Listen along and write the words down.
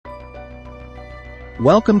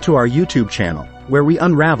Welcome to our YouTube channel, where we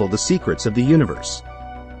unravel the secrets of the universe.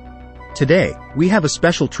 Today, we have a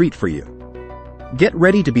special treat for you. Get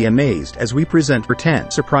ready to be amazed as we present 10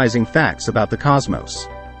 surprising facts about the cosmos.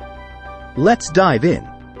 Let's dive in.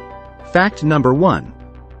 Fact number 1.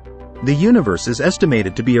 The universe is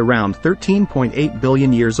estimated to be around 13.8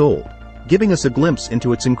 billion years old, giving us a glimpse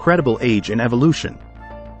into its incredible age and evolution.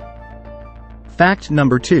 Fact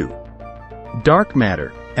number 2. Dark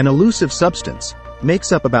matter, an elusive substance,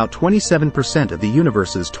 makes up about 27% of the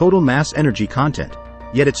universe's total mass energy content,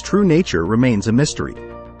 yet its true nature remains a mystery.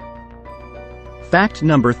 Fact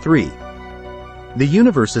number 3. The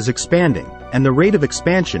universe is expanding, and the rate of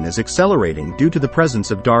expansion is accelerating due to the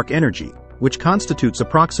presence of dark energy, which constitutes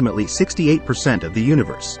approximately 68% of the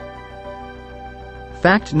universe.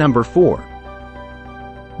 Fact number 4.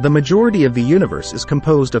 The majority of the universe is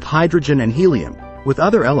composed of hydrogen and helium, with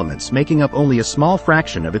other elements making up only a small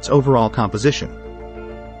fraction of its overall composition.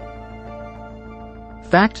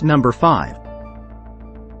 Fact number 5.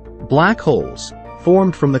 Black holes,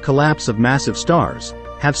 formed from the collapse of massive stars,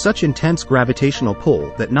 have such intense gravitational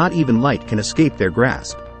pull that not even light can escape their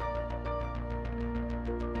grasp.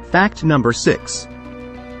 Fact number 6.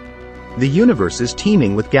 The universe is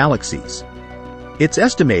teeming with galaxies. It's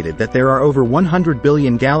estimated that there are over 100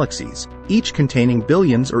 billion galaxies, each containing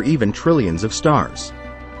billions or even trillions of stars.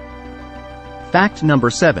 Fact number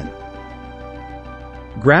 7.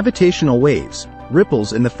 Gravitational waves,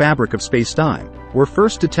 ripples in the fabric of space-time, were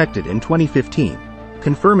first detected in 2015,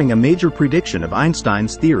 confirming a major prediction of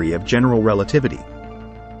Einstein's theory of general relativity.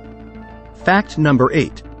 Fact number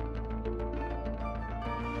 8.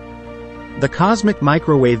 The cosmic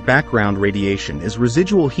microwave background radiation is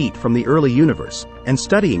residual heat from the early universe, and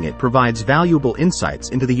studying it provides valuable insights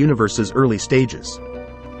into the universe's early stages.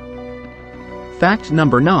 Fact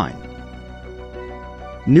number 9.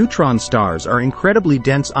 Neutron stars are incredibly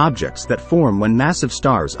dense objects that form when massive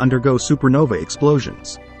stars undergo supernova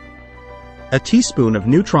explosions. A teaspoon of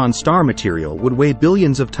neutron star material would weigh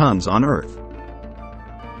billions of tons on Earth.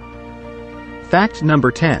 Fact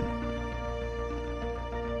number 10.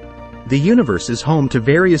 The universe is home to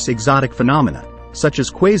various exotic phenomena, such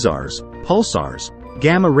as quasars, pulsars,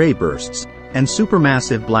 gamma-ray bursts, and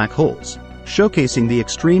supermassive black holes, showcasing the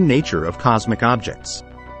extreme nature of cosmic objects.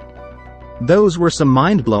 Those were some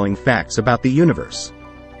mind-blowing facts about the universe.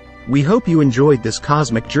 We hope you enjoyed this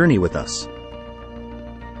cosmic journey with us.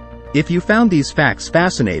 If you found these facts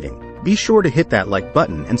fascinating, be sure to hit that like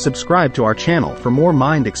button and subscribe to our channel for more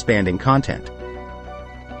mind-expanding content.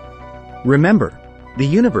 Remember, the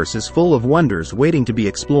universe is full of wonders waiting to be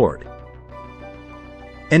explored.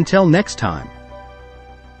 Until next time.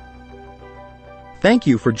 Thank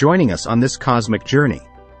you for joining us on this cosmic journey.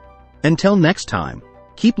 Until next time,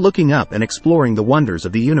 keep looking up and exploring the wonders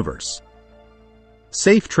of the universe.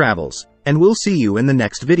 Safe travels, and we'll see you in the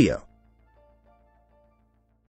next video.